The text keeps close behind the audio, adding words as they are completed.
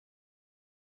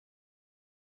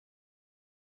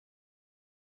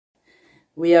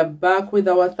We are back with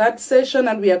our third session,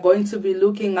 and we are going to be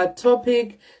looking at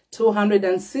topic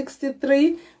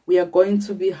 263. We are going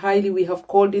to be we have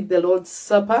called it the Lord's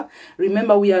Supper.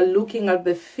 Remember, we are looking at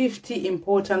the 50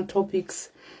 important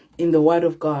topics in the Word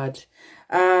of God.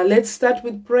 Let's start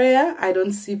with prayer. I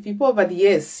don't see people, but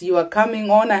yes, you are coming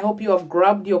on. I hope you have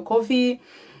grabbed your coffee.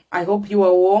 I hope you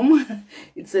are warm.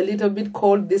 It's a little bit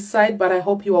cold this side, but I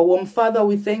hope you are warm. Father,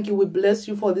 we thank you. We bless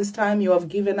you for this time you have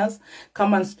given us.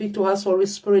 Come and speak to us, Holy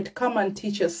Spirit. Come and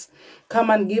teach us. Come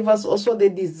and give us also the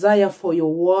desire for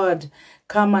your word.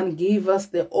 Come and give us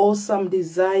the awesome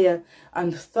desire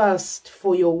and thirst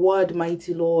for your word,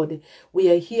 mighty Lord.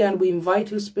 We are here and we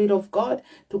invite you, Spirit of God,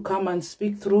 to come and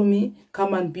speak through me.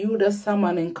 Come and build us, come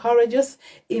and encourage us.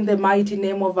 In the mighty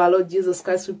name of our Lord Jesus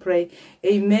Christ, we pray.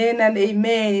 Amen and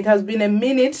amen. It has been a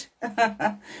minute.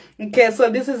 Okay, so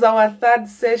this is our third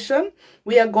session.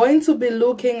 We are going to be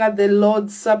looking at the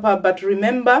Lord's Supper, but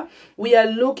remember, we are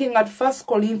looking at 1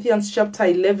 Corinthians chapter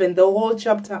 11, the whole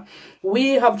chapter.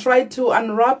 We have tried to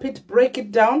unwrap it, break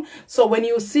it down. So when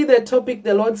you see the topic,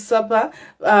 the Lord's Supper,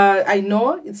 I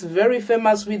know it's very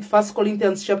famous with 1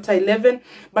 Corinthians chapter 11,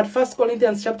 but 1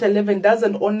 Corinthians chapter 11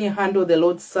 doesn't only handle the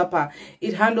Lord's Supper.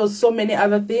 It handles so many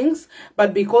other things,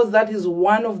 but because that is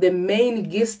one of the main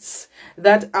gifts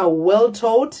that are well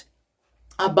taught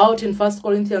about in 1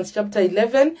 Corinthians chapter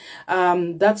 11,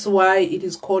 that's why it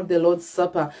is called the Lord's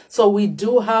Supper. So we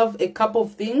do have a couple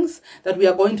of things that we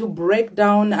are going to break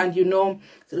down and,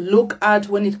 look at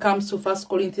when it comes to 1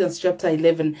 Corinthians chapter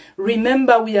 11.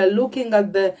 Remember, we are looking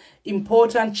at the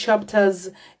important chapters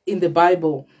in the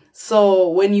Bible. So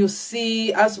when you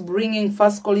see us bringing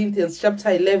 1 Corinthians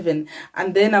chapter 11,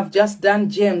 and then I've just done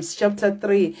James chapter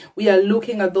 3, we are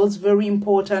looking at those very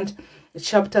important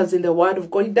chapters in the Word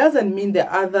of God. It doesn't mean the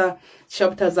other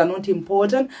chapters are not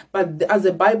important, but as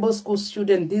a Bible school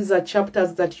student, these are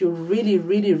chapters that you really,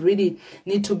 really, really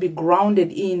need to be grounded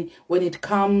in when it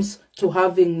comes to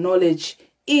having knowledge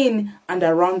in and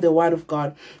around the Word of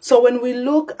God. So when we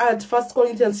look at 1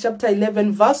 Corinthians chapter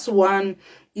 11, verse 1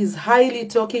 is highly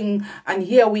talking, and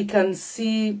here we can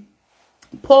see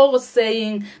Paul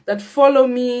saying that follow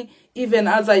me even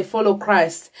as I follow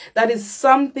Christ. That is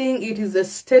something, it is a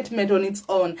statement on its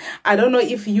own. I don't know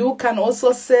if you can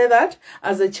also say that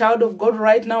as a child of God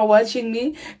right now watching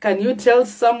me. Can you tell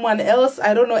someone else,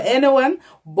 I don't know, anyone,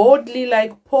 boldly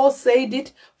like Paul said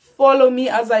it, follow me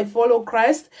as I follow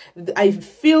Christ? I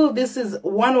feel this is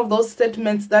one of those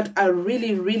statements that are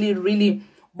really, really, really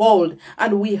bold,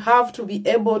 and we have to be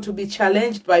able to be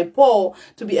challenged by Paul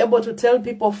to be able to tell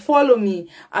people, follow me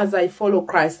as I follow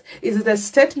Christ. Is it a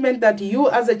statement that you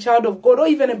as a child of God or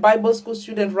even a Bible school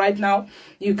student right now,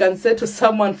 you can say to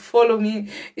someone, follow me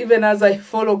even as I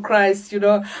follow Christ?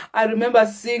 I remember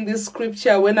seeing this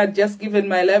scripture when I'd just given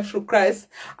my life to Christ.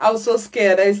 I was so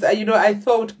scared. I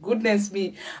thought, goodness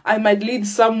me, I might lead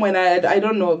someone. I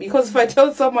don't know, because if I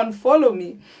tell someone, follow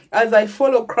me as I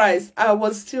follow Christ, I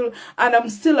was still, and I'm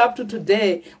still up to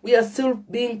today, we are still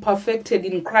being perfected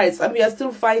in Christ, and we are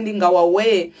still finding our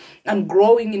way and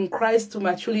growing in Christ to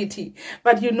maturity.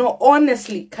 But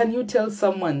honestly, can you tell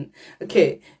someone,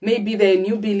 okay, maybe they're a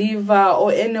new believer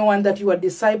or anyone that you are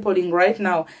discipling right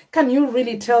now, can you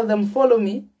really tell them, follow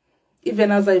me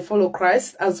even as I follow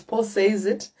Christ, as Paul says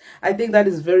it? I think that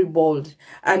is very bold,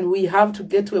 and we have to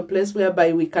get to a place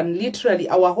whereby we can literally,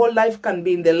 our whole life can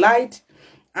be in the light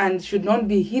and should not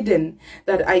be hidden,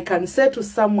 that I can say to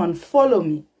someone, follow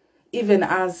me even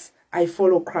as I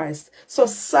follow Christ. So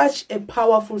such a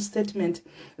powerful statement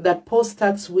that Paul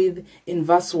starts with in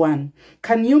verse 1.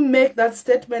 Can you make that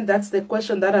statement? That's the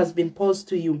question that has been posed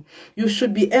to you. You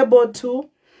should be able to.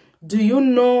 Do you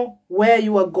know where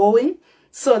you are going?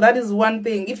 So that is one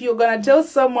thing. If you're going to tell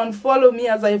someone, follow me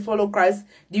as I follow Christ,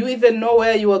 do you even know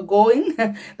where you are going?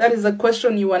 That is a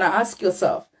question you want to ask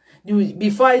yourself.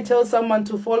 Before I tell someone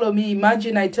to follow me,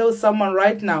 imagine I tell someone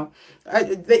right now,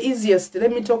 the easiest,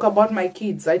 let me talk about my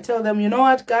kids. I tell them, you know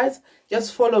what, guys,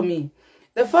 just follow me.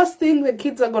 The first thing the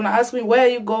kids are going to ask me, where are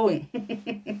you going?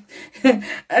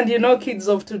 And kids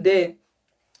of today,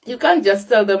 you can't just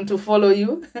tell them to follow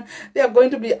you. They are going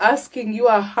to be asking you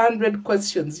 100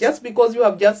 questions just because you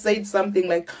have just said something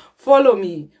like, follow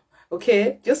me.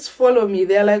 Okay, just follow me.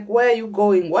 They're like, where are you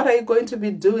going? What are you going to be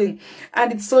doing?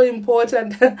 And it's so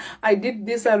important. I did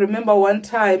this, I remember one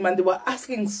time, and they were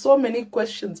asking so many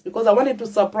questions because I wanted to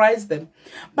surprise them.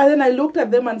 But then I looked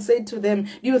at them and said to them,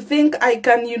 do you think I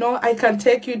can, I can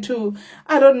take you to,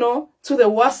 I don't know, to the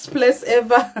worst place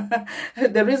ever?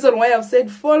 The reason why I've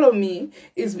said follow me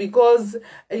is because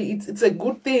it's a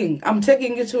good thing. I'm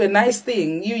taking you to a nice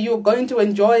thing. You're going to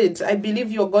enjoy it. I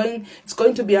believe it's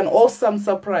going to be an awesome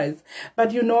surprise.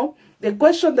 But the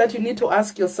question that you need to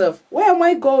ask yourself, where am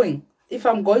I going? If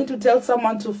I'm going to tell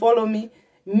someone to follow me,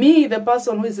 the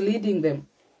person who is leading them,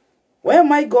 where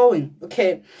am I going?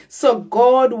 Okay, so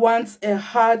God wants a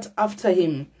heart after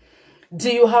him. Do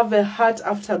you have a heart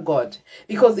after God?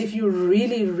 Because if you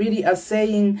really are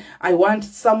saying, I want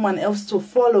someone else to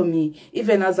follow me,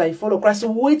 even as I follow Christ,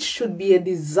 which should be a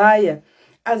desire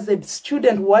as a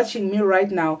student watching me right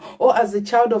now, or as a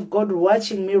child of God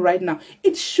watching me right now,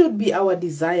 it should be our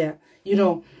desire, you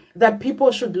know, that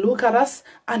people should look at us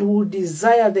and will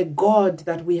desire the God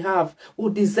that we have, will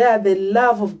desire the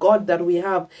love of God that we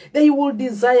have. They will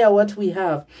desire what we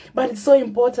have. But it's so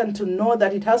important to know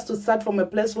that it has to start from a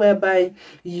place whereby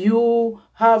you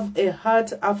have a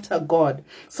heart after God.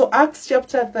 So Acts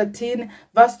chapter 13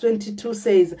 verse 22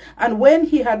 says, and when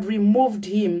he had removed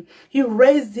him, he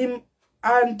raised him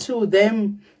unto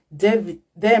them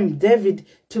David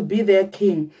to be their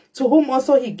king, to whom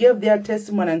also he gave their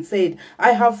testimony and said,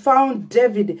 I have found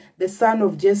David the son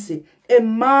of Jesse, a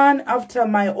man after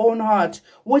my own heart,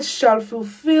 which shall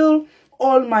fulfill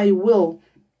all my will.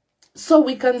 So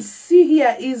we can see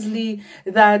here easily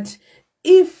that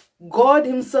if God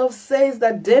himself says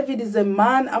that David is a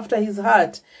man after his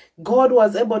heart, God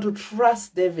was able to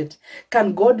trust David.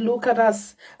 Can God look at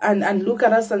us and look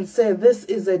at us and say, this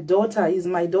is a daughter, is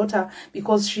my daughter,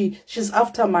 because she's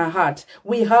after my heart?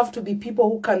 We have to be people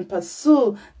who can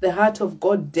pursue the heart of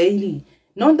God daily.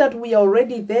 Not that we are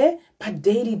already there, but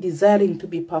daily desiring to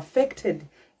be perfected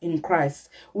in Christ.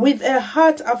 With a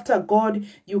heart after God,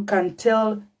 you can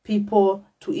tell people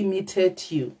to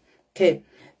imitate you. Okay.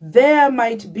 There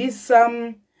might be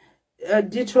some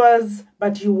detours,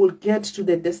 but you will get to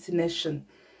the destination.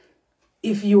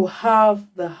 If you have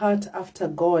the heart after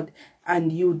God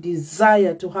and you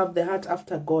desire to have the heart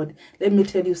after God, let me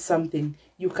tell you something.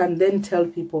 You can then tell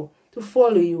people to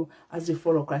follow you as you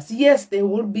follow Christ. Yes, there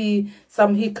will be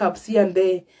some hiccups here and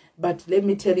there, but let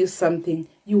me tell you something.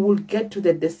 You will get to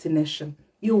the destination.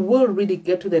 You will really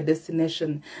get to the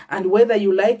destination. And whether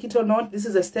you like it or not, this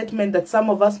is a statement that some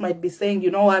of us might be saying,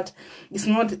 you know what, it's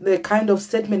not the kind of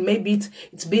statement, maybe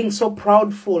it's being so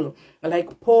proudful.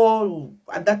 Like Paul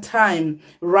at that time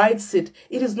writes it.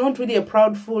 It is not really a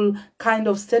proudful kind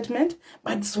of statement,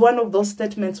 but it's one of those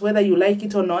statements, whether you like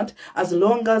it or not, as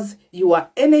long as you are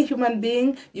any human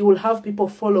being, you will have people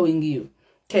following you.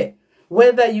 Okay.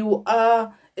 Whether you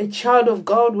are a child of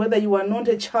God, whether you are not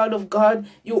a child of God,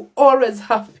 you always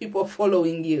have people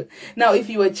following you. Now, if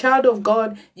you are a child of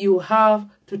God, you have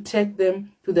to take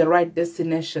them to the right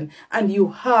destination. And you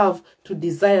have to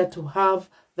desire to have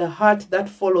the heart that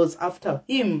follows after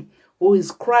him, who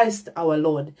is Christ our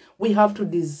Lord. We have to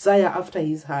desire after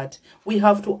his heart. We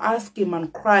have to ask him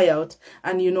and cry out,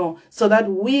 and so that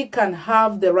we can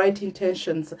have the right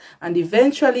intentions, and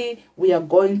eventually we are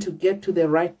going to get to the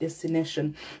right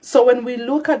destination. So when we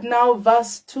look at now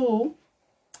verse 2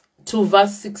 to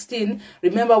verse 16,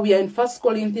 remember we are in 1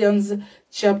 Corinthians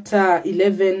chapter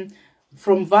 11,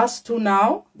 from verse 2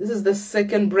 now. This is the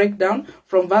second breakdown.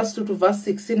 From verse 2 to verse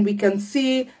 16, we can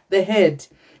see the head.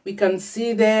 We can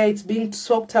see there it's being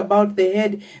talked about the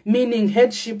head, meaning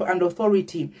headship and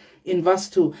authority in verse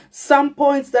 2. Some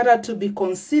points that are to be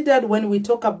considered when we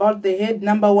talk about the head.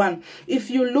 Number one,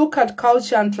 if you look at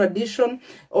culture and tradition,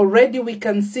 already we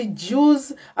can see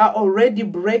Jews are already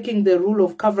breaking the rule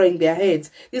of covering their heads.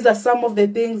 These are some of the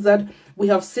things that we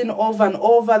have seen over and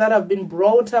over that have been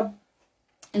brought up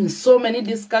in so many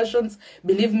discussions.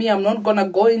 Believe me, I'm not gonna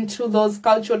go into those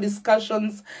cultural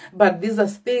discussions, but these are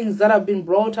things that have been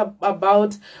brought up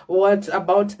about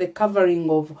the covering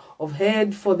of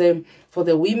head for the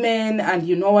women, and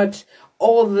you know what,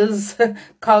 all these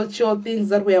cultural things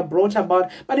that were brought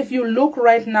about. But if you look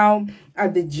right now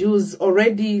at the Jews,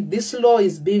 already this law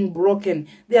is being broken.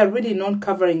 They are really not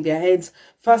covering their heads.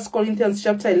 1 Corinthians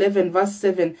chapter 11 verse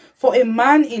 7, for a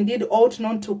man indeed ought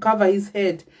not to cover his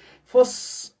head,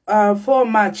 for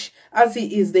much as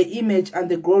he is the image and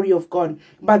the glory of God,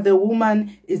 but the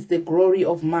woman is the glory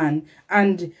of man.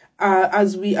 And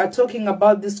as we are talking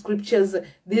about the scriptures,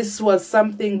 this was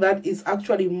something that is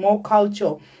actually more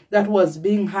culture that was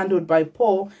being handled by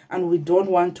Paul, and we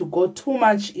don't want to go too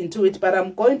much into it, but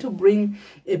I'm going to bring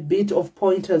a bit of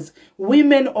pointers.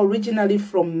 Women originally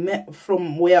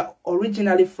were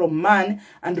originally from man,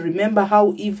 and remember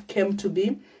how Eve came to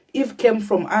be. Eve came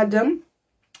from Adam.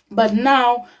 But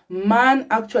now, man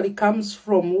actually comes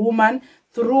from woman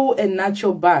through a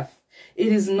natural birth. It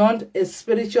is not a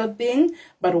spiritual thing,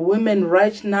 but women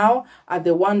right now are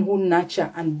the one who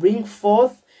nurture and bring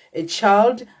forth a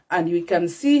child. And we can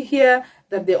see here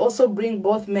that they also bring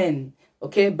both men,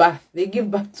 okay, birth. They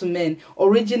give birth to men.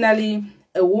 Originally,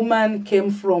 a woman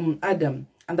came from Adam,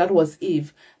 and that was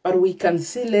Eve. But we can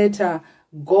see later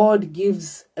God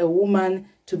gives a woman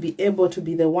to be able to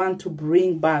be the one to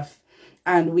bring birth.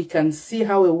 And we can see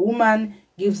how a woman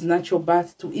gives natural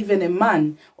birth to even a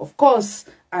man, of course,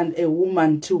 and a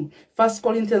woman too. 1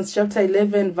 Corinthians chapter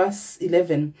 11, verse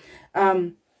 11.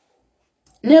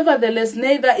 Nevertheless,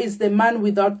 neither is the man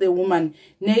without the woman,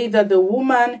 neither the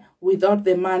woman without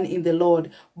the man in the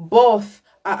Lord. Both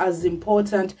are as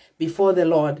important before the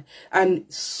Lord. And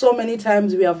so many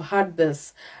times we have heard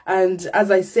this. And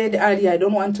as I said earlier, I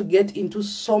don't want to get into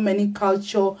so many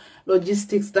cultural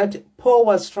logistics that Paul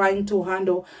was trying to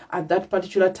handle at that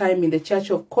particular time in the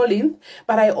church of Corinth.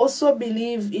 But I also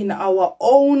believe in our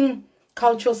own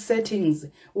cultural settings,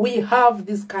 we have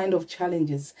these kind of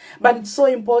challenges. But it's so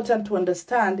important to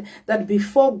understand that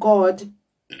before God,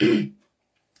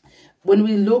 when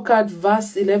we look at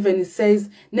verse 11, it says,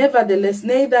 nevertheless,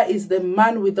 neither is the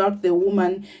man without the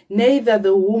woman, neither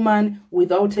the woman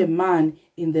without a man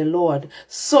in the Lord.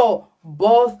 So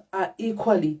both are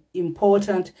equally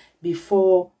important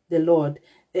before the Lord.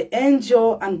 The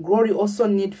angel and glory also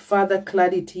need further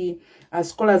clarity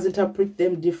as scholars interpret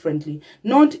them differently.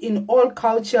 Not in all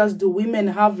cultures do women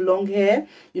have long hair.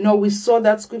 You know, we saw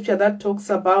that scripture that talks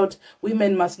about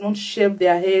women must not shave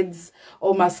their heads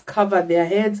or must cover their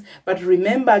heads. But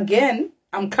remember again,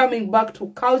 I'm coming back to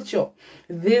culture.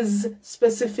 These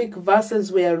specific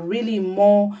verses were really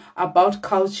more about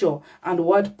culture and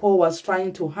what Paul was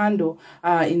trying to handle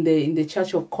in the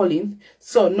church of Corinth.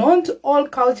 So not all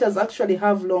cultures actually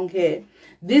have long hair.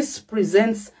 This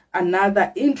presents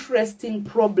another interesting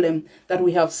problem that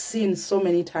we have seen so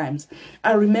many times.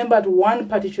 I remember at one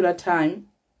particular time,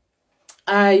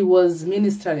 I was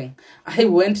ministering. I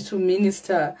went to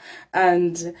minister,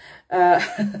 and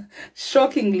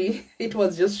shockingly, it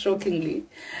was just shockingly.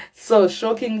 So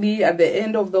shockingly, at the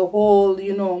end of the whole,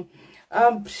 you know,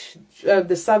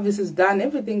 the service is done,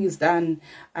 everything is done,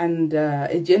 and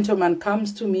a gentleman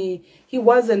comes to me. He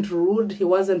wasn't rude. He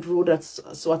wasn't rude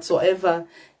whatsoever.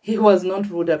 He was not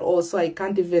rude at all, so I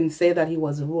can't even say that he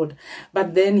was rude.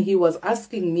 But then he was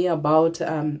asking me about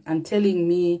and telling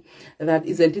me that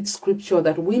isn't it scripture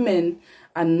that women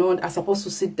are supposed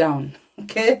to sit down.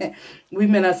 Okay,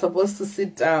 women are supposed to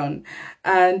sit down,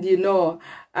 and you know,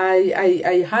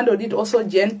 I handled it also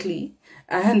gently,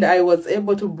 and I was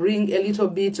able to bring a little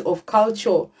bit of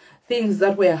culture things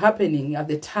that were happening at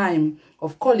the time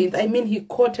of Corinth. I mean, he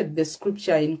quoted the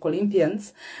scripture in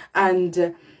Corinthians,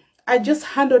 and I just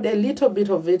handled a little bit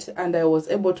of it, and I was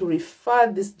able to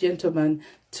refer this gentleman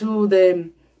to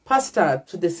the pastor,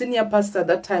 to the senior pastor at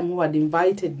that time who had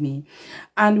invited me.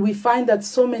 And we find that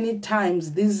so many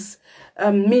times these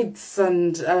myths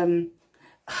and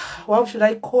what should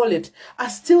I call it, are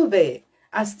still there.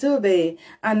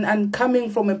 And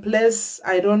coming from a place,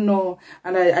 I don't know,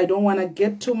 and I don't want to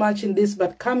get too much in this,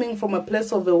 but coming from a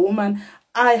place of a woman,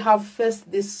 I have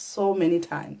faced this so many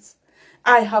times.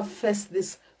 I have faced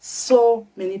this so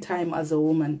many times as a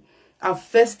woman. I've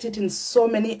faced it in so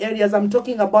many areas. I'm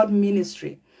talking about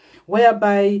ministry,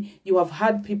 whereby you have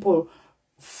had people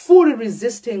fully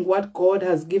resisting what God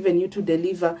has given you to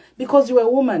deliver because you're a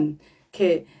woman,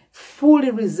 okay,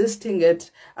 fully resisting it.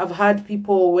 I've had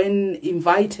people, when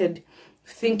invited,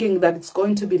 thinking that it's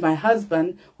going to be my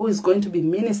husband who is going to be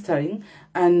ministering,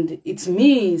 and it's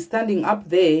me standing up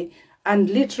there. And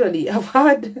literally, I've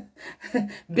had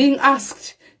being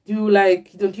asked,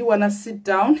 don't you want to sit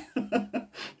down?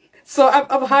 So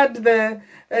I've had the,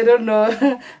 I don't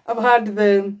know, I've had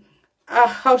the,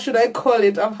 how should I call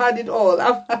it? I've had it all.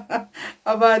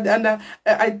 I've had, and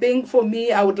I think for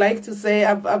me, I would like to say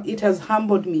it has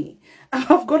humbled me.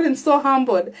 I've gotten so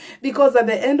humbled because at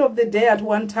the end of the day, at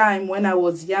one time when I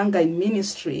was younger in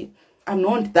ministry, I'm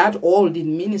not that old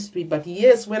in ministry, but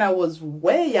yes, when I was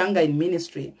way younger in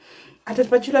ministry, at a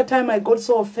particular time, I got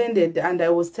so offended, and I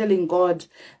was telling God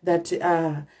that,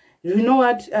 you know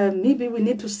what, maybe we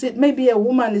need to sit, maybe a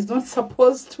woman is not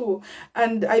supposed to.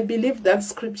 And I believed that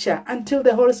scripture until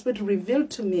the Holy Spirit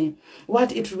revealed to me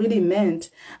what it really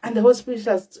meant. And the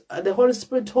Holy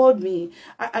Spirit told me,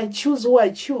 I choose who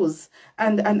I choose.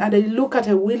 And I look at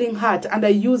a willing heart, and I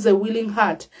use a willing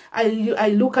heart. I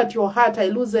look at your heart, I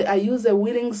use a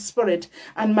willing spirit.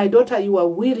 And my daughter, you are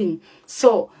willing.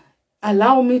 So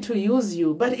allow me to use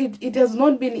you. But it has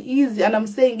not been easy. And I'm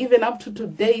saying even up to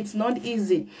today, it's not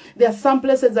easy. There are some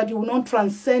places that you will not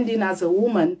transcend in as a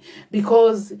woman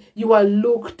because you are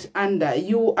looked under.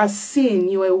 You are seen.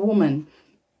 You are a woman.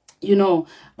 You know,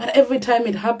 but every time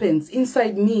it happens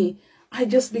inside me, I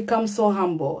just become so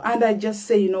humble. And I just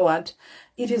say, you know what?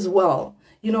 It is well.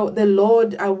 You know, the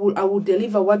Lord, I will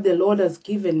deliver what the Lord has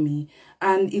given me.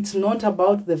 And it's not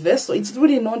about the vessel. It's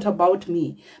really not about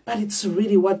me, but it's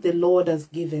really what the Lord has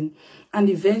given. And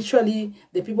eventually,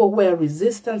 the people who are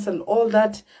resistant and all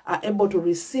that are able to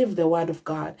receive the word of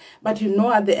God. But you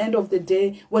know, at the end of the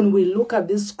day, when we look at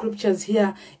these scriptures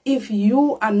here, if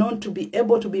you are not to be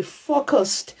able to be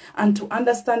focused and to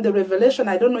understand the revelation,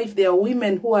 I don't know if there are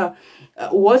women who are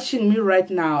watching me right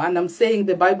now, and I'm saying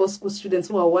the Bible school students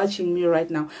who are watching me right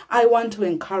now, I want to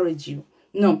encourage you.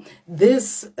 No,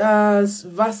 these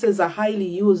verses are highly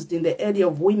used in the area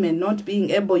of women not being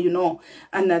able, you know,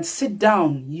 and sit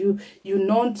down. You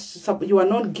are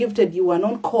not gifted, you are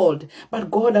not called, but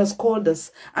God has called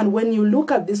us. And when you look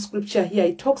at this scripture here,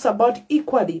 it talks about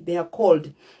equally they are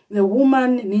called. The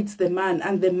woman needs the man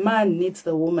and the man needs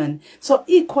the woman. So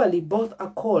equally, both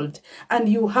are called. And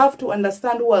you have to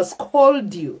understand who has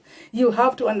called you. You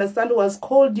have to understand who has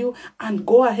called you and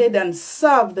go ahead and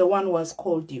serve the one who has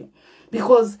called you.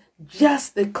 Because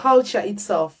just the culture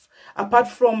itself, apart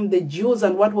from the Jews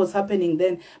and what was happening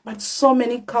then, but so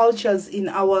many cultures in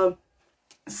our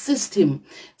system,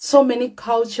 so many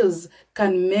cultures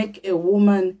can make a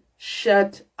woman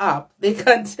shut up. They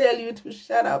can tell you to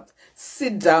shut up,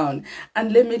 sit down.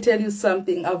 And let me tell you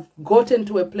something. I've gotten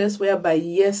to a place whereby,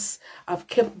 yes, I've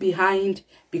kept behind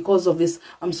because of this.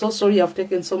 I'm so sorry I've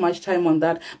taken so much time on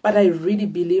that. But I really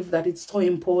believe that it's so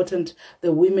important,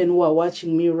 the women who are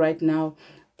watching me right now.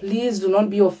 Please do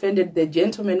not be offended, the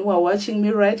gentlemen who are watching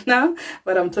me right now.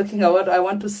 But I'm talking about, I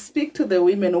want to speak to the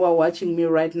women who are watching me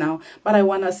right now. But I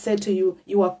want to say to you,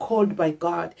 you are called by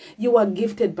God. You are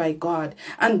gifted by God.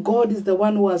 And God is the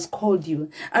one who has called you.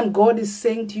 And God is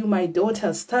saying to you, my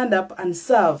daughter, stand up and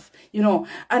serve. You know,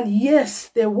 and yes,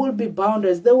 there will be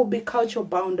boundaries. There will be cultural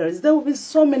boundaries. There will be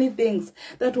so many things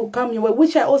that will come your way,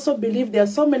 which I also believe there are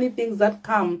so many things that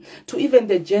come to even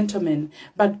the gentleman.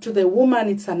 But to the woman,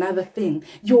 it's another thing.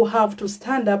 You have to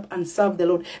stand up and serve the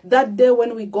Lord. That day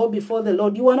when we go before the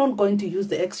Lord, you are not going to use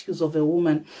the excuse of a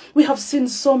woman. We have seen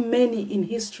so many in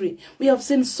history. We have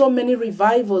seen so many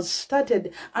revivals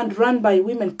started and run by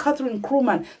women. Catherine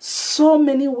Kuhlman, so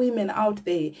many women out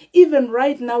there, even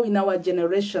right now in our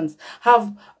generations,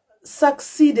 have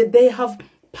succeeded. They have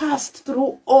passed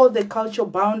through all the cultural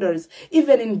boundaries,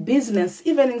 even in business,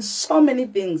 even in so many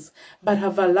things, but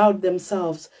have allowed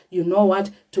themselves, you know what,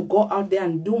 to go out there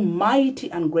and do mighty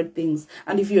and great things.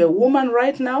 And if you're a woman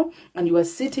right now and you are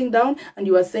sitting down and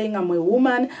you are saying, I'm a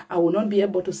woman, I will not be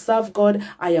able to serve God,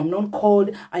 I am not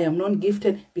called, I am not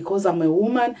gifted because I'm a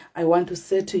woman, I want to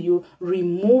say to you,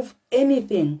 remove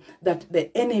anything that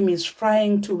the enemy is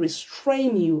trying to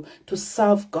restrain you to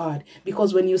serve God.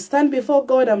 Because when you stand before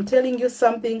God, I'm telling you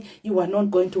something, you are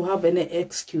not going to have any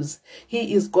excuse.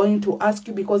 He is going to ask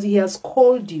you because he has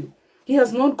called you. He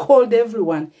has not called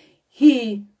everyone.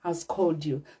 He has called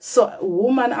you. So,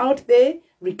 woman out there,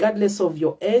 regardless of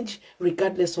your age,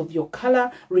 regardless of your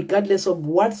color, regardless of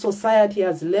what society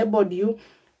has labeled you,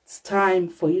 it's time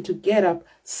for you to get up,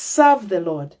 serve the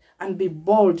Lord, and be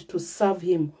bold to serve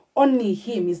him. Only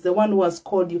him is the one who has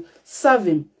called you. Serve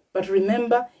him. But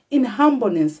remember, in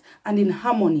humbleness and in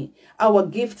harmony, our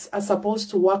gifts are supposed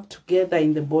to work together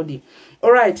in the body.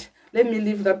 All right, let me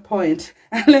leave that point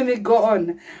and let me go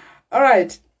on. All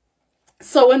right.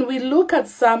 So when we look at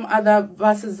some other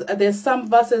verses, there's some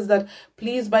verses that,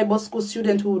 please, Bible school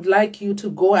student, who would like you to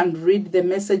go and read the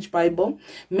Message Bible.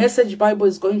 Message Bible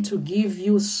is going to give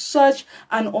you such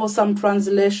an awesome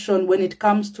translation when it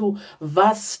comes to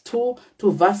verse 2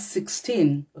 to verse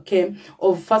 16, okay,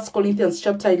 of 1 Corinthians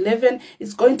chapter 11.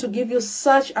 It's going to give you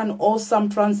such an awesome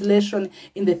translation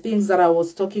in the things that I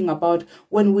was talking about.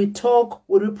 When we talk,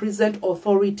 we represent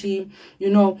authority.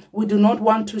 You know, we do not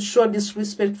want to show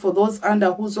disrespect for those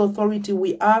under whose authority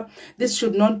we are. This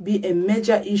should not be a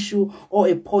major issue or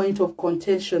a point of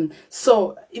contention.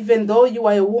 So even though you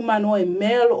are a woman or a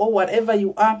male or whatever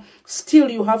you are, still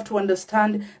you have to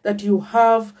understand that you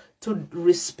have to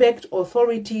respect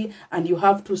authority and you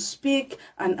have to speak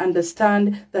and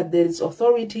understand that there is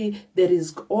authority, there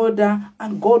is order,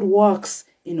 and God works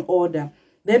in order.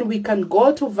 Then we can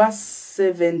go to verse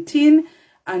 17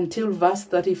 until verse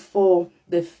 34,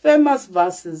 the famous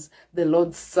verses, the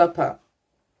Lord's Supper.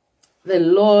 The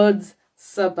Lord's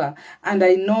Supper. And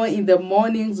I know in the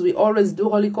mornings we always do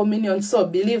Holy Communion. So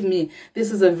believe me,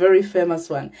 this is a very famous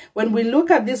one. When we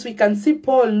look at this, we can see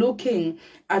Paul looking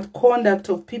at conduct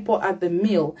of people at the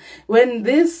meal. When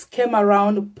this came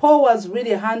around, Paul was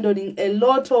really handling a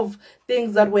lot of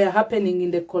things that were happening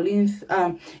in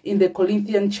the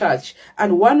Corinthian church,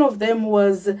 and one of them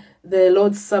was the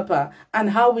Lord's Supper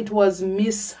and how it was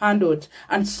mishandled,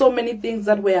 and so many things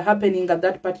that were happening at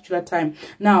that particular time.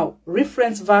 Now,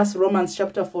 reference verse Romans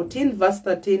chapter 14 verse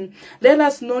 13. Let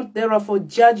us not therefore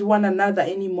judge one another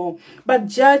anymore, but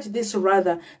judge this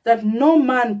rather, that no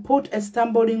man put a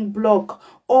stumbling block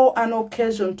or an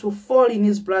occasion to fall in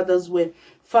his brother's way.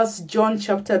 1 John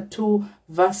chapter 2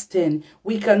 verse 10.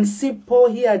 We can see Paul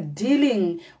here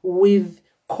dealing with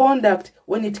conduct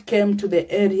when it came to the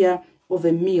area of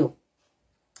a meal.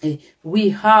 We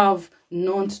have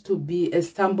not to be a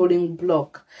stumbling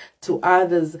block to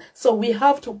others. So we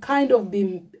have to kind of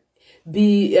be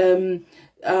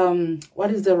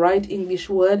what is the right English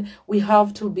word? We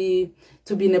have to be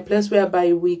in a place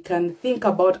whereby we can think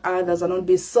about others and not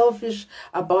be selfish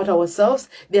about ourselves.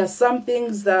 There are some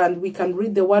things that we can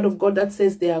read the word of God that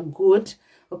says they are good,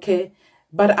 okay?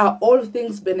 But are all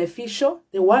things beneficial?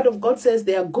 The word of God says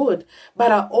they are good,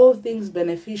 but are all things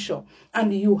beneficial?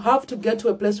 And you have to get to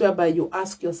a place whereby you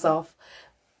ask yourself,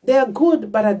 they are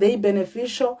good, but are they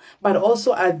beneficial? But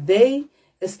also, are they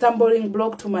a stumbling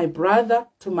block to my brother,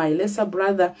 to my lesser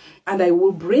brother? And I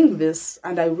will bring this,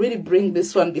 and I really bring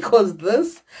this one because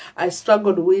this I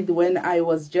struggled with when I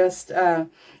was just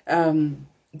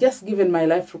giving my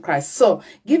life to Christ. So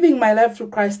giving my life to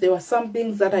Christ, there were some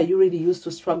things that I really used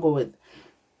to struggle with.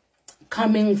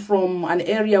 Coming from an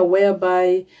area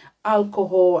whereby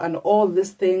alcohol and all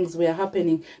these things were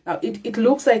happening. Now, it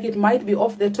looks like it might be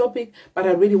off the topic, but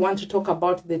I really want to talk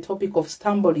about the topic of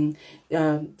stumbling,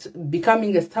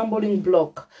 becoming a stumbling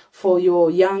block for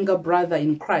your younger brother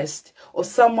in Christ or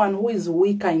someone who is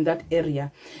weaker in that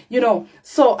area. You know,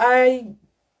 so I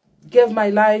gave my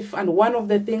life, and one of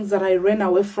the things that I ran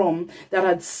away from that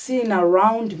I'd seen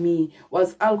around me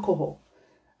was alcohol.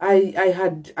 I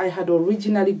had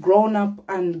originally grown up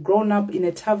in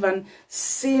a tavern,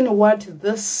 seeing what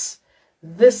this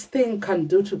thing can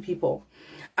do to people.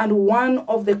 And one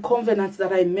of the covenants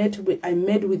that I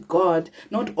made with God,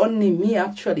 not only me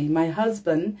actually, my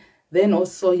husband, then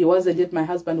also he wasn't yet my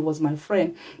husband, he was my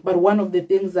friend, but one of the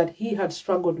things that he had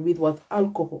struggled with was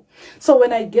alcohol. So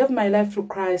when I gave my life to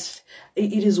Christ,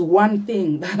 it is one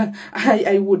thing that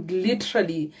I would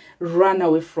literally run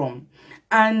away from.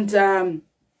 And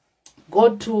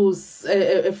got to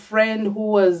a friend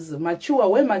who was mature,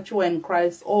 way mature in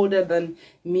Christ, older than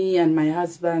me and my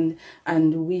husband,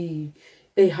 and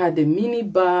they had a mini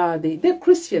bar. They're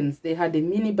Christians. They had a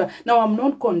mini bar. Now, I'm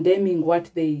not condemning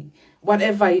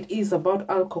whatever it is about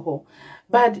alcohol,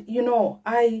 but you know,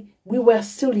 we were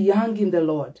still young in the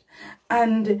Lord,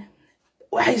 and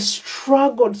I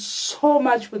struggled so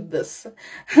much with this.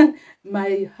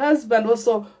 My husband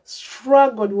also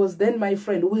struggled, was then my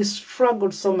friend. We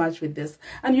struggled so much with this.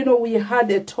 And, you know, we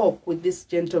had a talk with this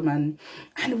gentleman,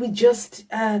 and we just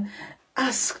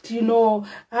asked, you know,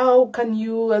 how can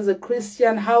you as a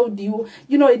Christian, how do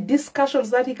you know,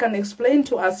 discussions that he can explain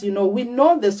to us. You know, we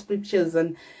know the scriptures,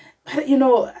 and, you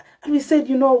know, and we said,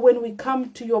 you know, when we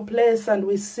come to your place and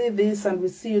we see this and we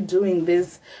see you doing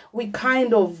this, we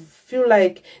kind of feel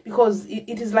like, because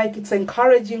it is like it's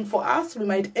encouraging for us, we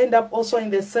might end up also in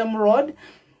the same road.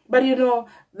 But, you know,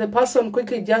 the person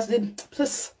quickly just did,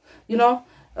 just, you know,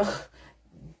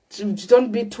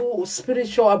 don't be too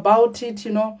spiritual about it,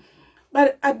 you know.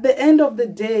 But at the end of the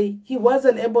day, he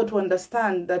wasn't able to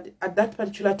understand that at that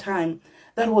particular time,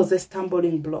 that was a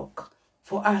stumbling block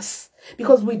for us.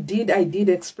 Because I did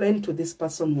explain to this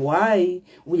person why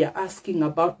we are asking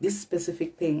about this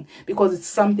specific thing, because it's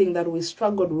something that we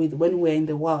struggled with when we're in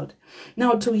the world.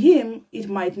 Now, to him, it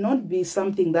might not be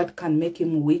something that can make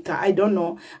him weaker. I don't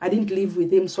know. I didn't live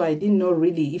with him, so I didn't know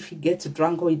really if he gets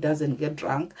drunk or he doesn't get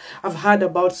drunk. I've heard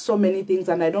about so many things,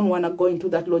 and I don't want to go into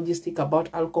that logistic about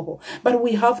alcohol. But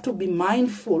we have to be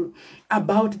mindful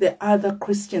about the other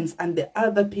Christians and the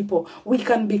other people. We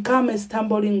can become a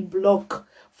stumbling block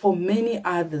for many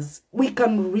others. We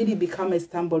can really become a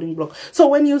stumbling block. So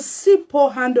when you see Paul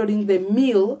handling the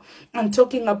meal and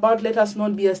talking about let us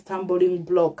not be a stumbling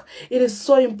block, it is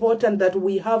so important that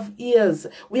we have ears.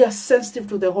 We are sensitive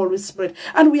to the Holy Spirit.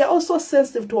 And we are also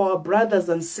sensitive to our brothers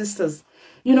and sisters.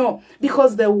 you know,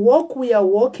 because the walk we are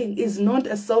walking is not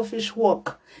a selfish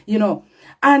walk, you know.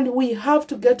 And we have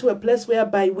to get to a place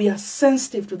whereby we are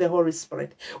sensitive to the Holy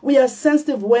Spirit. We are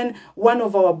sensitive when one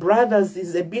of our brothers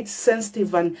is a bit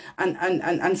sensitive and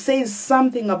says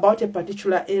something about a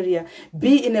particular area.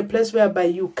 Be in a place whereby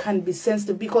you can be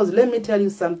sensitive, because let me tell you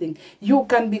something, you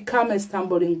can become a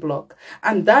stumbling block.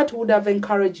 And that would have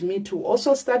encouraged me to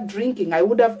also start drinking. I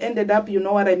would have ended up, you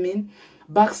know what I mean,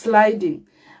 backsliding.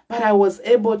 But I was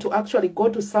able to actually go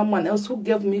to someone else who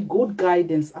gave me good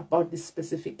guidance about this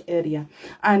specific area.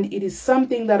 And it is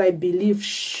something that I believe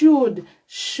should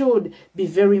be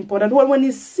very important. Well, when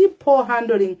you see Paul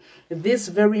handling this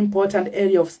very important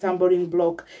area of stumbling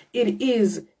block, it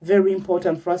is very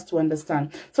important for us to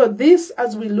understand. So this,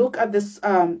 as we look at this,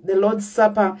 the Lord's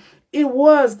Supper, it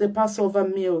was the Passover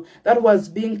meal that was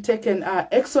being taken.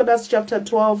 Exodus chapter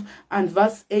 12 and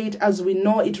verse 8, as we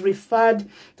know, it referred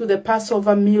to the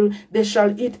Passover meal. They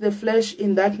shall eat the flesh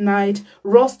in that night,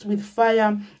 roast with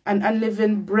fire and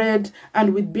unleavened bread,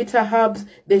 and with bitter herbs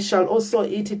they shall also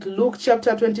eat it. Luke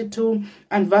chapter 22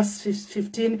 and verse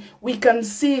 15, we can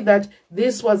see that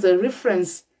this was a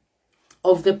reference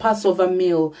of the Passover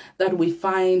meal that we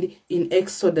find in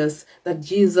Exodus, that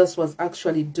Jesus was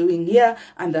actually doing here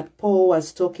and that Paul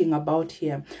was talking about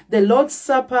here. The Lord's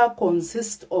Supper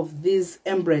consists of these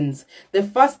emblems. The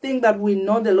first thing that we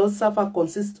know the Lord's Supper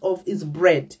consists of is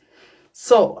bread.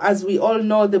 So, as we all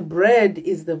know, the bread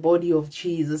is the body of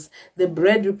Jesus. The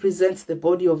bread represents the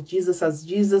body of Jesus, as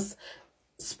Jesus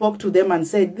spoke to them and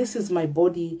said, "This is my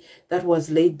body that was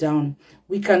laid down."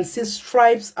 We can see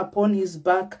stripes upon his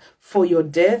back for your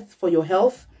death, for your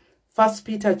health. 1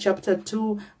 Peter chapter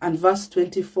 2 and verse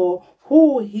 24,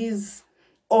 who his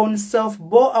own self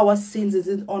bore our sins in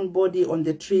his own body on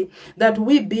the tree, that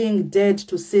we, being dead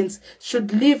to sins,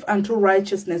 should live unto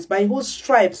righteousness, by whose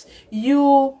stripes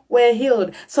you were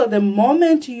healed. So the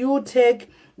moment you take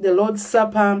the Lord's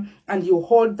Supper and you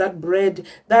hold that bread,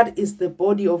 that is the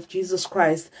body of Jesus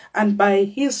Christ. And by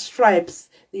his stripes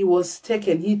he was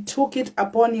taken. He took it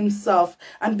upon himself.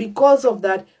 And because of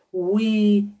that,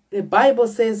 the Bible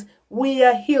says we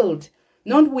are healed.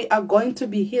 Not we are going to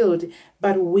be healed,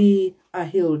 but we are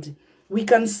healed. We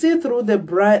can see through the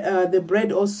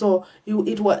bread also,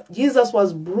 Jesus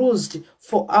was bruised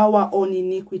for our own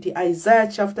iniquity. Isaiah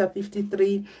chapter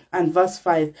 53 and verse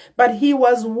 5. But he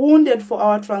was wounded for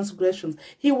our transgressions.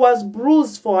 He was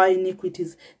bruised for our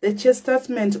iniquities. The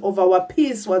chastisement of our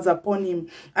peace was upon him,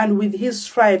 and with his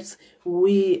stripes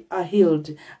we are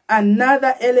healed.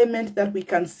 Another element that we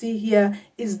can see here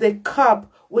is the cup,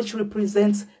 which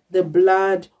represents the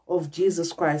blood of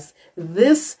Jesus Christ.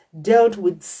 This dealt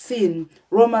with sin.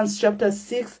 Romans chapter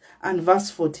 6 and verse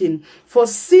 14. For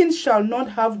sin shall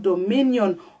not have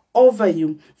dominion over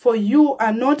you, for you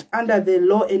are not under the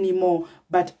law anymore,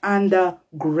 but under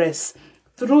grace.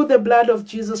 Through the blood of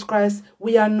Jesus Christ,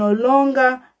 we are no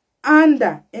longer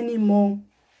under anymore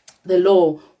the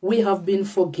law. We have been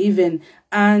forgiven,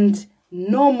 and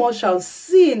no more shall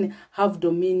sin have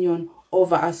dominion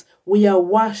over us. We are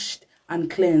washed and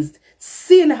cleansed.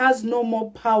 Sin has no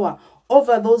more power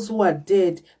over those who are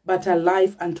dead but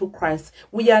alive unto Christ.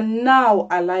 We are now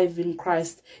alive in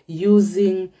Christ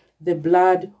using the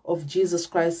blood of Jesus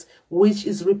Christ, which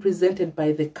is represented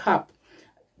by the cup.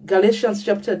 Galatians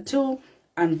chapter 2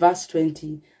 and verse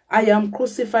 20. I am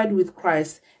crucified with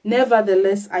Christ.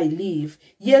 Nevertheless I live,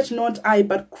 yet not I,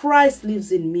 but Christ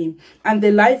lives in me. And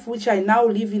the life which I now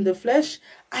live in the flesh,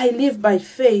 I live by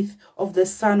faith of the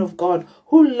Son of God,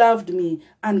 who loved me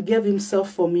and gave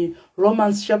himself for me.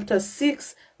 Romans chapter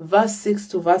 6, verse 6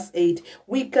 to verse 8.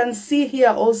 We can see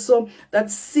here also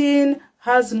that sin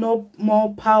has no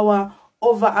more power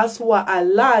over us who are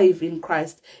alive in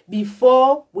Christ.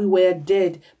 Before we were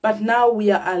dead, but now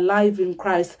we are alive in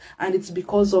Christ, and it's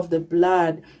because of the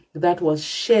blood that was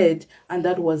shed and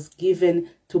that was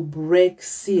given to break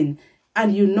sin.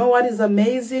 And you know what is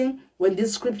amazing? When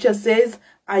this scripture says,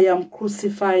 I am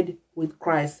crucified with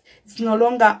Christ. It's no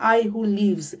longer I who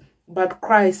lives, but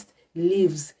Christ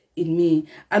lives in me.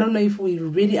 I don't know if we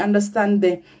really understand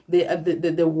the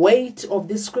weight of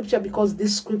this scripture, because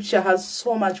this scripture has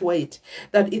so much weight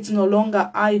that it's no longer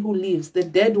I who lives, the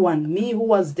dead one, me who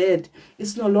was dead.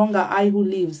 It's no longer I who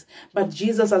lives, but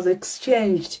Jesus has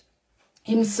exchanged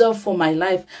himself for my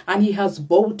life, and he has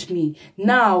bought me.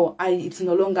 Now it's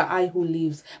no longer I who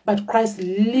lives, but Christ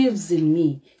lives in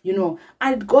me, you know.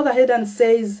 And it goes ahead and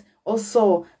says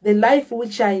also, the life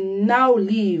which I now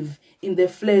live in the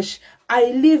flesh, I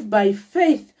live by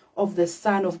faith of the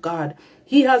Son of God.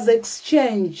 He has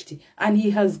exchanged and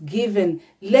he has given,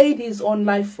 laid his own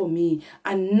life for me.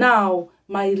 And now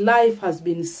my life has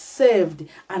been saved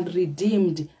and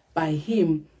redeemed by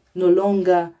him. No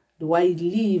longer do I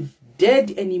live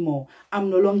dead anymore. I'm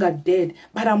no longer dead,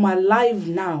 but I'm alive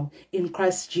now in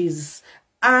Christ Jesus.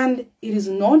 And it is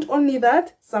not only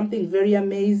that, something very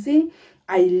amazing.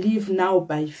 I live now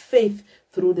by faith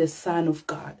through the Son of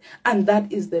God. And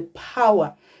that is the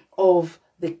power of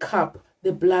the cup,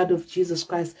 the blood of Jesus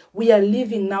Christ. We are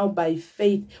living now by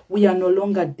faith. We are no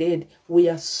longer dead. We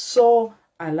are so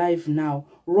alive now.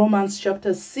 Romans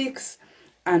chapter 6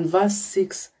 and verse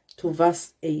 6 to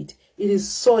verse 8. It is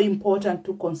so important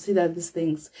to consider these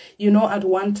things. You know, at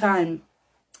one time,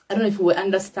 I don't know if we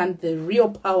understand the real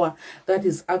power that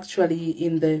is actually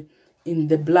in the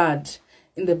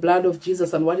blood of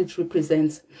Jesus and what it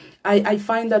represents. I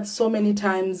find that so many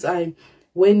times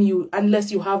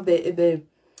unless you have the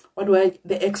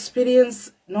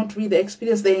experience, not really the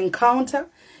experience, the encounter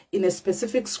in a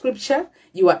specific scripture,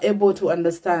 you are able to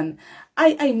understand.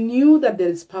 I knew that there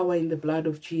is power in the blood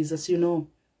of Jesus, you know,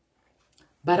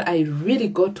 but I really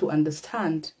got to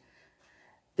understand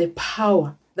the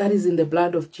power that is in the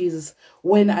blood of Jesus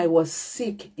when I was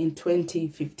sick in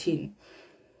 2015.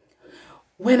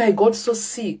 When I got so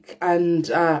sick and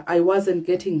I wasn't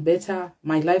getting better,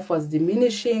 my life was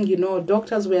diminishing, you know,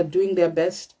 doctors were doing their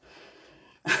best.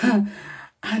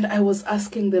 And I was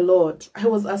asking the Lord,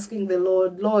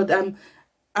 Lord,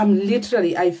 I'm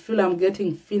literally, I feel I'm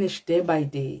getting finished day by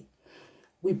day.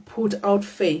 We put out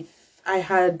faith. I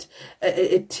had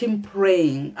a team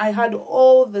praying. I had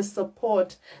all the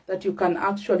support that you can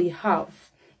actually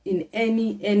have in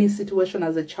any situation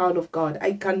as a child of God.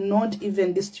 I cannot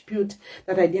even dispute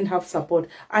that I didn't have support.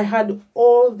 I had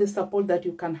all the support that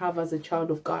you can have as a child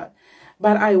of God.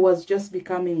 But I was just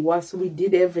becoming worse. We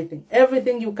did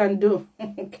everything you can do.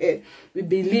 Okay, we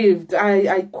believed.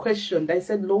 I questioned. I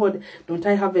said, Lord, don't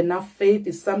I have enough faith?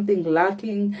 Is something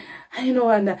lacking? You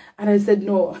know, and I said,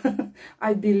 no,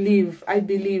 I believe.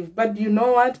 But you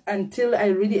know what? Until I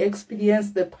really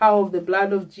experienced the power of the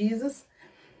blood of Jesus,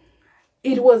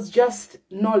 it was just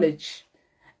knowledge.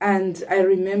 And I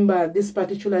remember this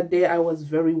particular day, I was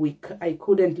very weak. I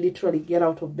couldn't literally get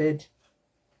out of bed.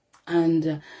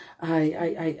 And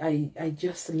I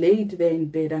just laid there in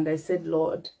bed and I said,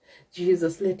 Lord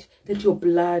Jesus, let your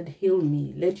blood heal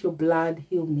me. Let your blood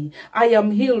heal me. I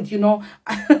am healed, you know.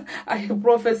 I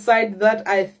prophesied that.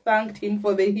 I thanked him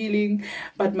for the healing,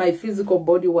 but my physical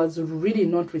body was really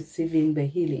not receiving the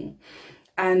healing.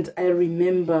 And I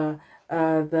remember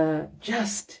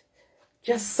just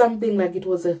something like it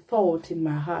was a thought in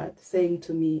my heart saying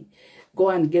to me, go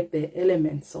and get the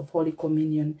elements of Holy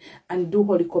Communion and do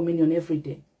Holy Communion every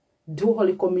day. Do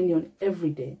Holy Communion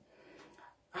every day.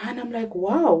 And I'm like,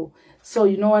 wow. So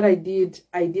you know what I did?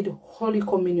 I did Holy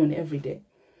Communion every day.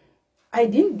 I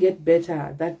didn't get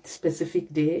better that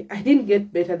specific day. I didn't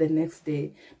get better the next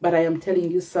day. But I am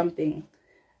telling you something.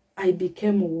 I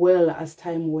became well as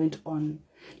time went on.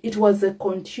 It was a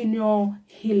continual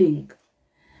healing.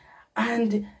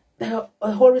 And the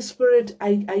Holy Spirit,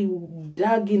 I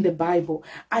dug in the Bible.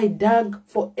 I dug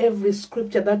for every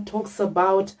scripture that talks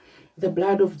about the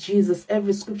blood of Jesus.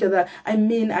 Every scripture that, I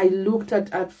looked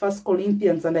at 1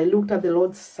 Corinthians and I looked at the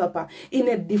Lord's Supper in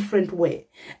a different way.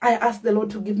 I asked the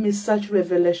Lord to give me such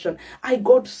revelation. I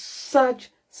got such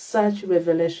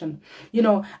revelation, you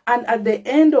know. And at the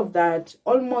end of that,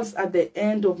 almost at the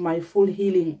end of my full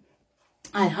healing,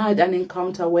 I had an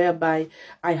encounter whereby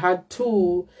I had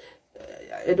two,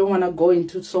 I don't want to go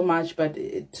into so much, but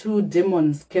two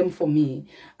demons came for me.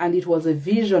 And it was a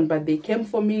vision, but they came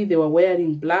for me. They were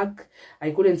wearing black.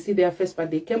 I couldn't see their face, but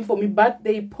they came for me. But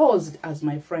they posed as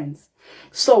my friends.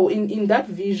 So in that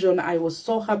vision, I was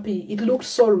so happy. It looked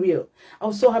so real. I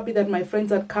was so happy that my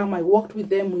friends had come. I walked with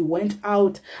them. We went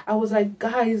out. I was like,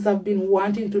 guys, I've been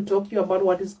wanting to talk to you about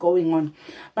what is going on.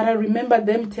 But I remember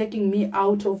them taking me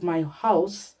out of my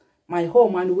house, my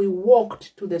home, and we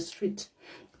walked to the street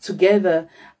together.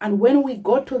 And when we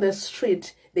got to the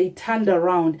street, they turned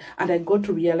around and I got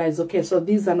to realize, okay, so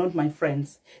these are not my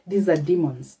friends. These are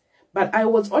demons. But I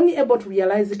was only able to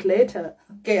realize it later.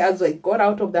 Okay, as I got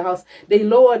out of the house, they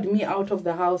lowered me out of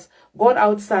the house, got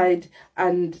outside,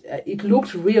 and it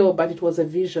looked real, but it was a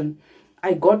vision.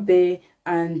 I got there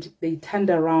and they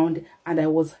turned around and I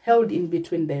was held in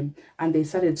between them and they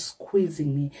started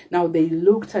squeezing me. Now they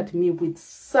looked at me with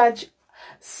such,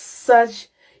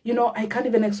 you know, I can't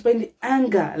even explain the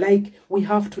anger, like, we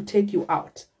have to take you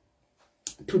out.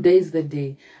 Today's the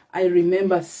day. I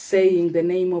remember saying the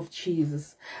name of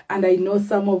Jesus. And I know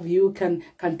some of you can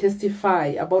testify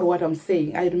about what I'm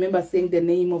saying. I remember saying the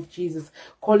name of Jesus,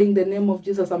 calling the name of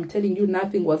Jesus. I'm telling you,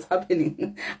 nothing was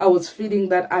happening. I was feeling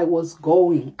that I was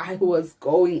going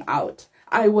out.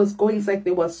 I was going, it's like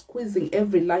they were squeezing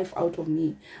every life out of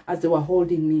me as they were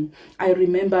holding me. I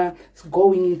remember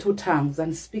going into tongues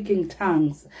and speaking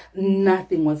tongues.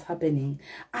 Nothing was happening.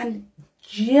 And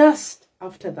just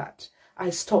after that, I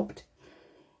stopped.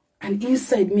 And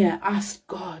inside me, I asked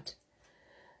God,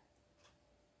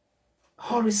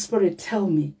 Holy Spirit, tell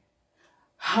me,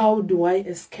 how do I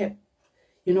escape?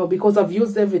 You know, because I've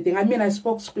used everything. I mean, I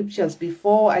spoke scriptures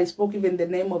before. I spoke even the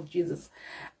name of Jesus.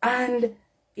 And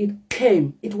it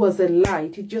came. It was a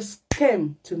light. It just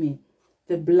came to me.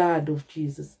 The blood of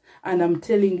Jesus. And I'm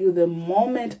telling you, the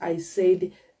moment I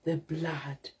said the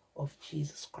blood of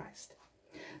Jesus Christ,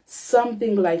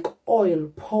 something like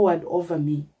oil poured over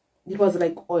me. It was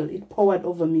like oil. It poured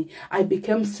over me. I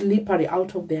became slippery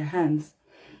out of their hands.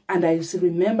 And I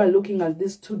remember looking at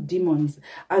these two demons.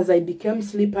 As I became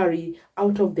slippery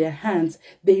out of their hands,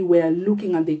 they were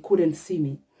looking and they couldn't see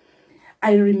me.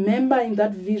 I remember in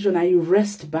that vision, I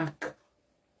raced back.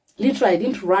 Literally, I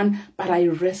didn't run, but I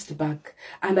raced back.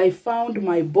 And I found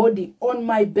my body on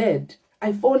my bed.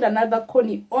 I found another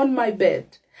Connie on my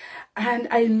bed. And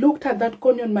I looked at that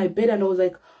Connie on my bed and I was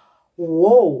like,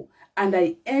 whoa. And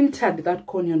I entered that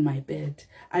Connie on my bed.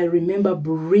 I remember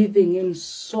breathing in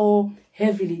so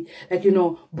heavily, like, you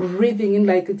know, breathing in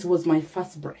like it was my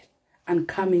first breath and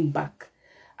coming back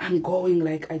and going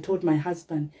like I told my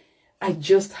husband, I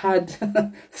just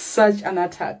had such an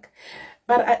attack.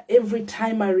 But every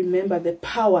time I remember the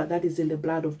power that is in the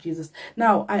blood of Jesus.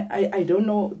 Now, I don't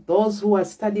know those who are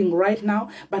studying right now,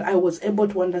 but I was able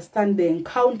to understand the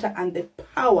encounter and the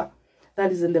power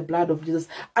that is in the blood of Jesus.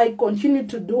 I continue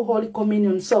to do Holy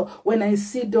Communion. So when I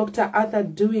see Dr. Arthur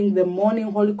doing the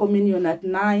morning Holy Communion at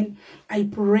 9, I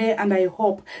pray and I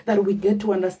hope that we get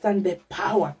to understand the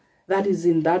power that is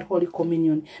in that Holy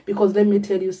Communion. Because let me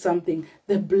tell you something,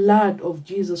 the blood of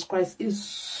Jesus Christ is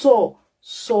so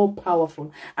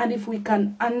powerful. And if we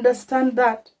can understand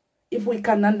that,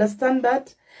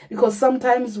 because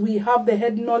sometimes we have the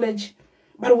head knowledge,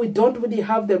 but we don't really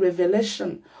have the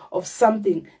revelation of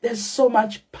something. There's so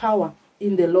much power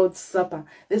in the Lord's Supper.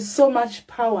 There's so much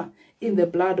power in the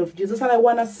blood of Jesus. And I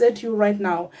want to say to you right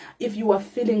now, if you are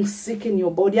feeling sick in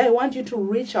your body, I want you to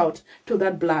reach out to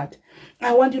that blood.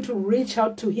 I want you to reach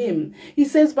out to him. He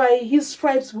says, by his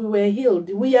stripes we were healed.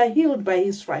 We are healed by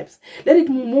his stripes. Let it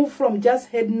move from just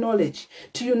head knowledge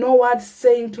to, you know what,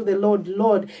 saying to the Lord,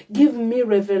 Lord, give me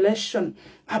revelation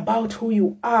about who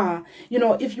you are. You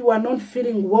know, if you are not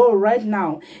feeling well right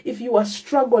now, if you are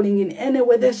struggling in any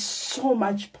way, there's so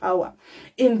much power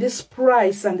in this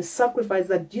price and the sacrifice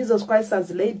that Jesus Christ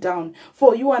has laid down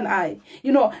for you and I.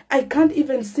 You know, I can't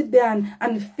even sit there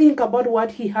and think about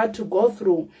what he had to go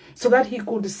through so that he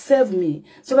could save me,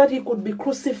 so that he could be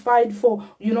crucified for,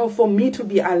 you know, for me to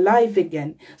be alive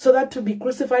again, so that to be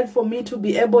crucified for me to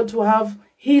be able to have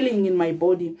healing in my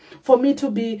body, for me to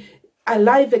be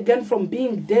alive again from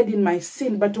being dead in my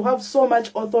sin, but to have so much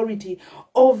authority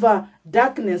over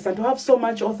darkness and to have so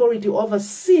much authority over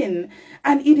sin.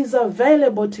 And it is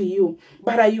available to you.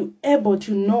 But are you able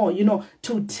to know, you know,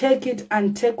 to take it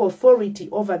and take authority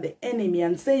over the enemy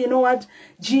and say, you know what,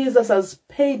 Jesus has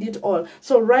paid it all.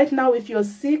 So right now, if you're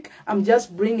sick, I'm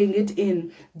just bringing it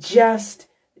in. Just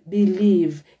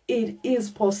believe. It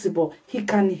is possible. He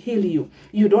can heal you.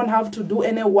 You don't have to do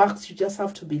any works. You just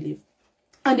have to believe.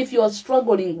 And if you are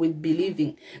struggling with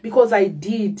believing, because I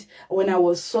did when I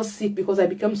was so sick, because I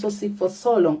became so sick for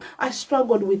so long, I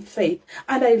struggled with faith.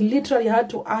 And I literally had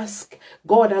to ask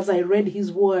God as I read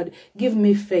his word, give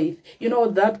me faith. You know,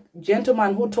 that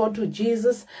gentleman who told to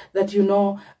Jesus that, you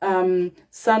know,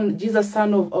 Jesus,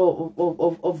 son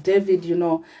of David, you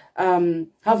know,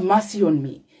 have mercy on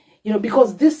me. You know,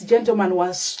 because this gentleman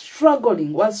was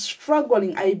struggling.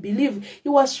 I believe he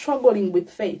was struggling with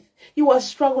faith. He was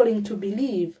struggling to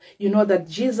believe, you know, that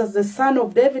Jesus, the son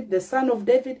of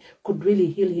David, could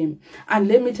really heal him. And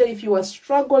let me tell you, if you are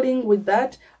struggling with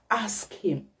that, ask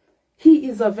him. He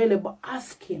is available.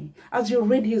 Ask him. As you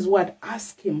read his word,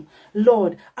 ask him,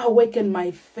 Lord, awaken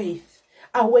my faith.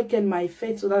 Awaken my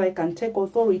faith so that I can take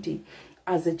authority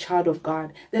as a child of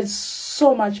God. There's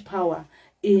so much power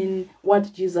in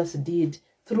what Jesus did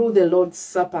through the Lord's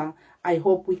Supper. I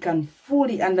hope we can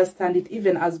fully understand it,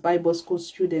 even as Bible school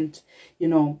students, you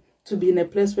know, to be in a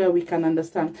place where we can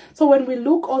understand. So when we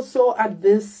look also at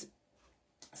this,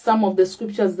 some of the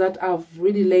scriptures that I've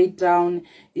really laid down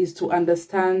is to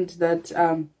understand that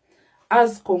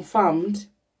as confirmed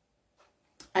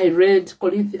I read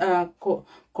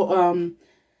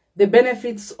the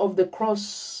benefits of the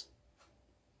cross.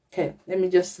 Okay, let me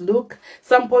just look.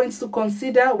 Some points to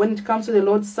consider when it comes to the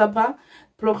Lord's Supper.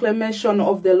 Proclamation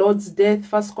of the Lord's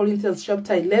death, 1 Corinthians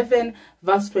chapter 11,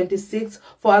 verse 26.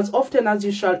 For as often as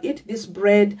you shall eat this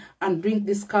bread and drink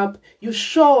this cup, you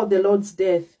show the Lord's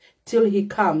death till he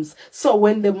comes. So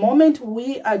when the moment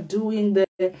we are doing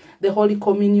the Holy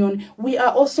Communion, we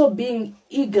are also being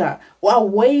eager,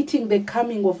 awaiting the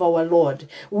coming of our Lord.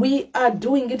 We are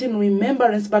doing it in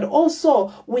remembrance, but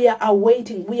also we are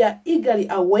eagerly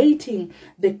awaiting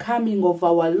the coming of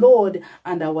our Lord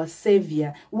and our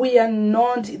Savior.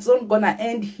 It's not gonna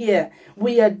end here.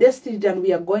 We are destined and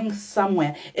we are going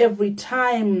somewhere. Every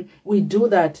time we do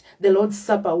that, the Lord's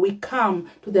Supper, we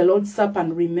come to the Lord's Supper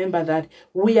and remember that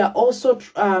we are also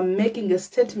making a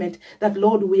statement that,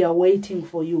 Lord, we are waiting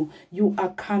for you. You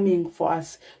are coming for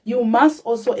us. You must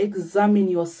also examine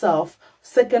yourself.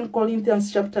 2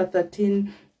 Corinthians chapter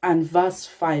 13 and verse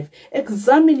 5.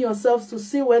 Examine yourselves to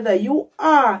see whether you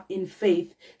are in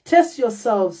faith. Test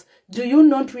yourselves. Do you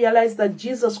not realize that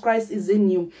Jesus Christ is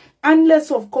in you? Unless,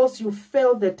 of course, you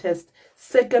fail the test.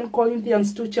 2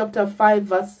 Corinthians 2 chapter 5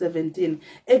 verse 17.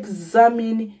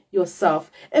 Examine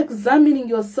yourself. Examining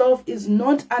yourself is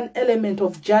not an element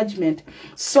of judgment.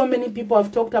 So many people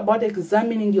have talked about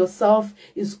examining yourself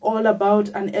is all about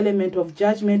an element of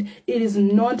judgment. It is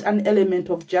not an element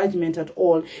of judgment at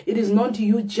all. It is not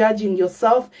you judging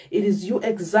yourself. It is you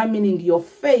examining your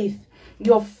faith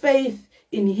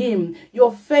in him,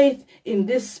 your faith in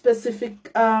this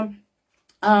specific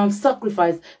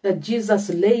sacrifice that Jesus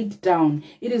laid down.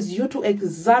 It is you to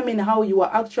examine how you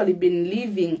are actually been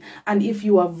living, and if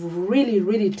you have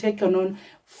really taken on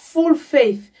full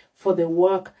faith for the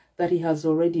work that he has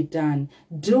already done.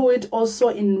 Do it also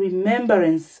in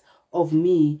remembrance of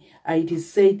me. It is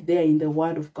said there in the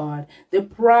word of God, the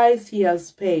price he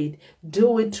has paid.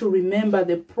 Do it to remember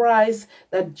the price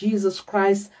that Jesus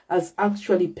Christ has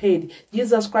actually paid.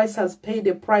 Jesus Christ has paid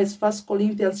the price. 1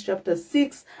 Corinthians chapter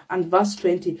 6 and verse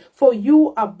 20. For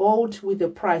you are bought with a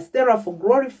price. Therefore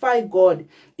glorify God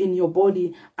in your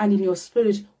body and in your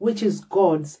spirit, which is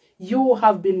God's. You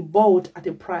have been bought at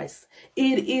a price.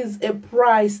 It is a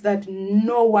price that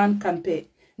no one can pay.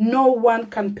 No one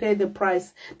can pay the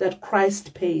price that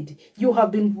Christ paid. You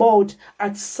have been bought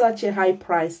at such a high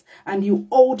price, and you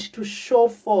ought to show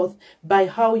forth by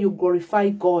how you glorify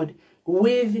God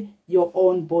with your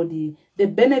own body. The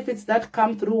benefits that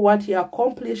come through what he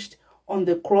accomplished on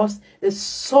the cross, there's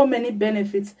so many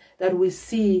benefits that we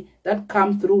see that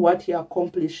come through what he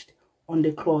accomplished on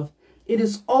the cross. It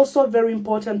is also very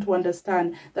important to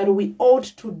understand that we ought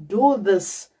to do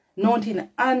this not in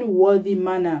unworthy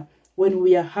manner. When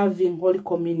we are having Holy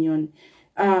Communion,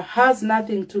 has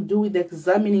nothing to do with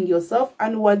examining yourself.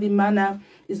 Unworthy manner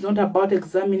is not about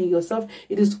examining yourself.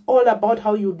 It is all about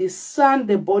how you discern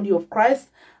the body of Christ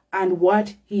and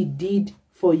what he did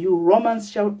for you.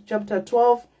 Romans chapter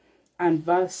 12 and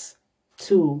verse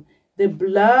 2. The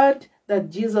blood that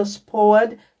Jesus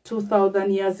poured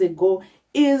 2,000 years ago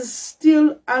is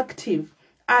still active,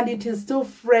 and it is still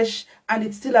fresh, and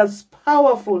it's still as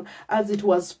powerful as it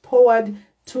was poured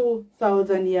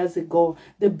 2,000 years ago.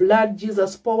 The blood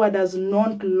Jesus poured has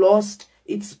not lost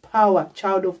its power,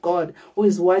 child of God who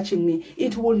is watching me.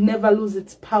 It will never lose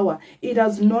its power. It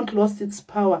has not lost its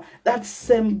power. That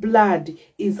same blood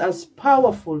is as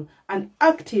powerful and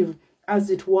active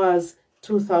as it was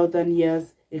 2,000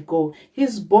 years ago.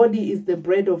 His body is the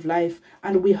bread of life,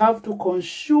 and we have to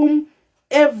consume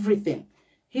everything.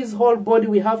 His whole body,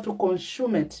 we have to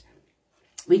consume it.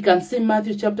 We can see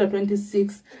Matthew chapter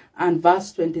 26 and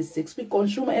verse 26. We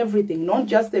consume everything, not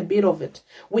just a bit of it.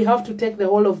 We have to take the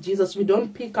whole of Jesus. We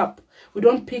don't pick out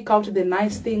the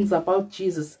nice things about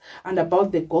Jesus and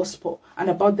about the gospel and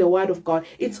about the word of God.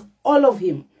 It's all of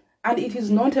him. And it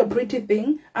is not a pretty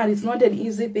thing, and it's not an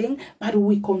easy thing, but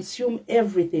we consume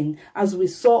everything, as we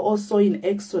saw also in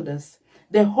Exodus.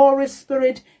 The Holy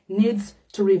Spirit needs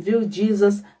to reveal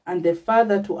Jesus and the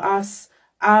Father to us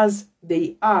as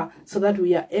they are, so that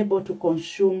we are able to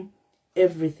consume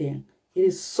everything. It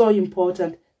is so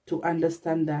important to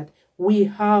understand that we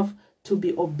have to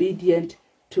be obedient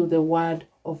to the word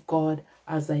of God.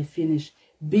 As I finish,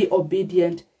 be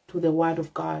obedient to the word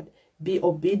of God. Be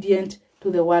obedient to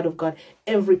the word of God.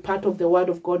 Every part of the word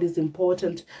of God is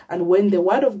important, and when the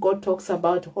word of God talks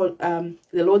about the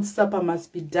Lord's Supper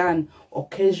must be done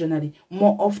occasionally,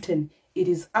 more often, it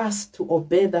is us to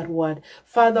obey that word.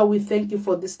 Father, we thank you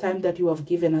for this time that you have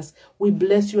given us. We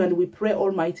bless you and we pray,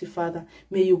 Almighty Father,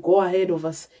 may you go ahead of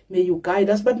us, may you guide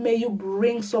us, but may you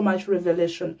bring so much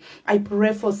revelation. I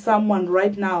pray for someone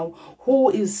right now who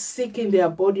is sick in their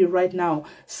body right now,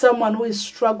 someone who is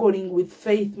struggling with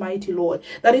faith, mighty Lord,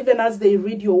 that even as they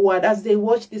read your word, as they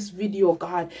watch this video,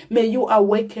 God, may you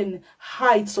awaken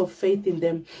heights of faith in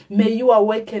them. May you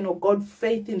awaken, oh God,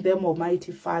 faith in them,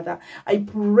 Almighty Father. I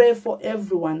pray for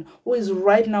everyone who is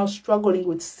right now struggling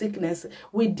with sickness.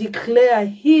 We declare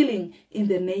healing in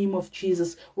the name of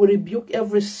Jesus. We rebuke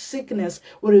every sickness.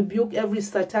 We rebuke every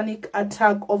satanic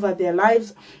attack over their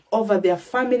lives, over their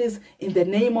families, in the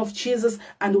name of Jesus.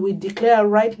 And we declare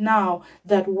right now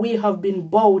that we have been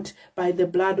bought by the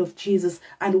blood of Jesus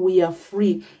and we are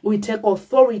free. We take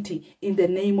authority in the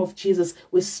name of Jesus.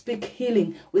 We speak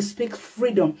healing, we speak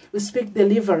freedom, we speak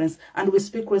deliverance, and we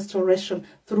speak restoration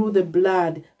through the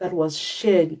blood that was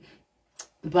shed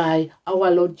by our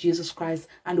Lord Jesus Christ.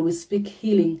 And we speak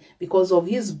healing because of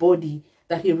his body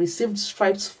that he received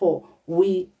stripes for.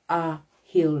 We are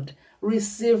healed.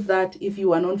 Receive that if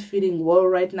you are not feeling well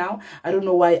right now. I don't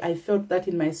know why I felt that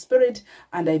in my spirit,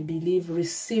 and I believe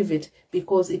receive it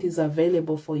because it is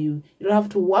available for you. You don't have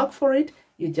to work for it.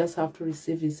 You just have to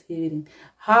receive his healing.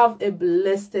 Have a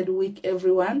blessed week,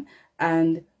 everyone,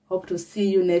 and hope to see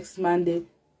you next Monday.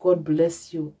 God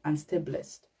bless you and stay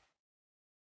blessed.